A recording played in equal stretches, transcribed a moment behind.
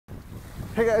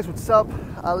Hey guys, what's up?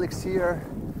 Alex here.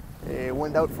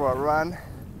 Went out for a run.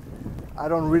 I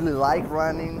don't really like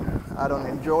running. I don't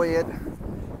enjoy it.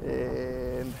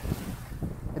 And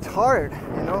it's hard,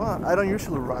 you know? I don't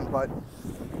usually run, but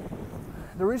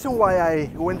the reason why I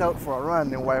went out for a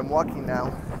run and why I'm walking now,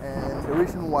 and the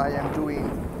reason why I'm doing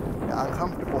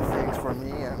uncomfortable things for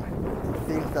me and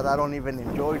things that I don't even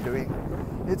enjoy doing,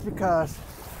 it's because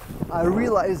I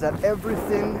realize that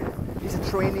everything is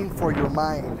a training for your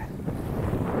mind.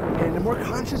 And the more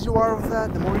conscious you are of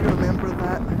that, the more you remember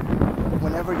that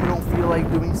whenever you don't feel like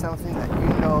doing something that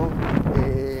you know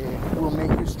will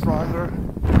make you stronger,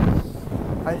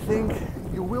 I think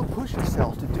you will push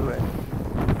yourself to do it.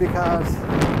 Because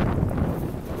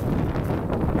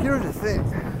here's the thing,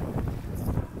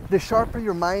 the sharper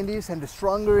your mind is and the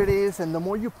stronger it is, and the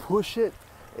more you push it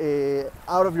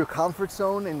out of your comfort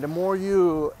zone, and the more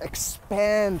you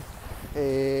expand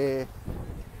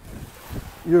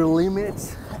your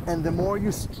limits, and the more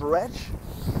you stretch,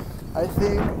 I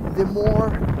think the more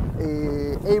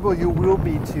able you will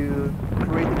be to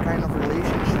create the kind of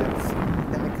relationships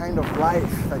and the kind of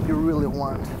life that you really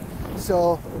want.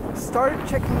 So start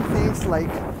checking things like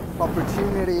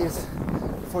opportunities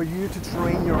for you to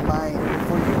train your mind,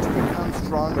 for you to become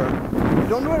stronger.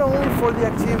 Don't do it only for the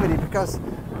activity, because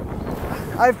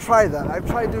I've tried that. I've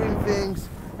tried doing things,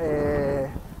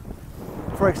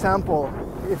 for example,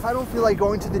 if I don't feel like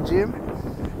going to the gym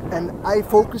and I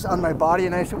focus on my body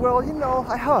and I say, well, you know,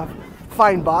 I have a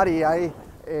fine body, I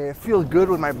feel good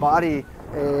with my body,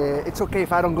 it's okay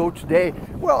if I don't go today.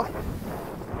 Well,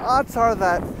 odds are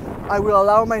that I will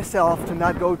allow myself to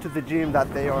not go to the gym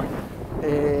that day, or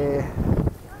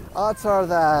odds are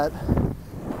that,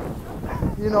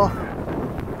 you know,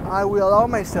 I will allow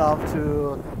myself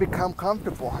to become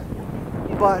comfortable.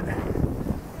 But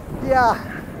yeah,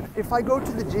 if I go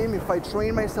to the gym, if I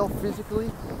train myself physically,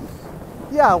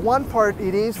 yeah, one part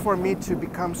it is for me to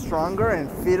become stronger and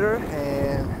fitter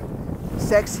and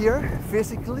sexier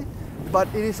physically, but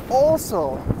it is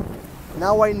also,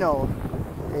 now I know,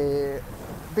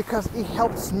 because it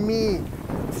helps me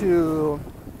to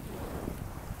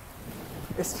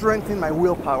strengthen my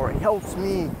willpower. It helps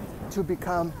me to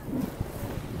become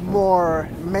more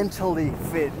mentally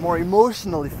fit, more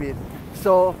emotionally fit.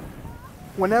 So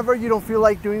whenever you don't feel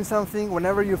like doing something,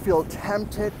 whenever you feel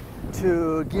tempted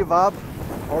to give up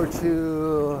or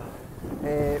to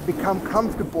become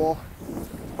comfortable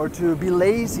or to be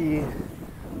lazy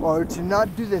or to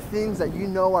not do the things that you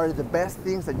know are the best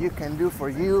things that you can do for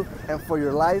you and for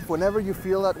your life, whenever you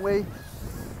feel that way,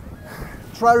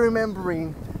 try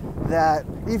remembering that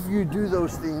if you do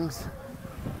those things,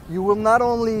 you will not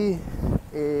only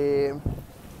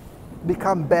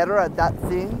become better at that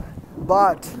thing,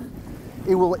 but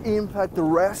it will impact the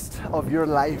rest of your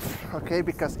life, okay?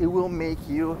 Because it will make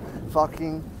you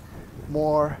fucking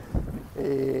more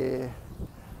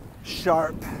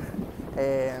sharp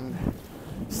and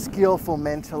skillful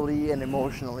mentally and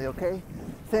emotionally, okay?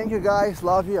 Thank you guys,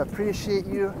 love you, appreciate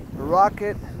you, rock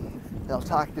it, and I'll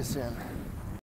talk to you soon.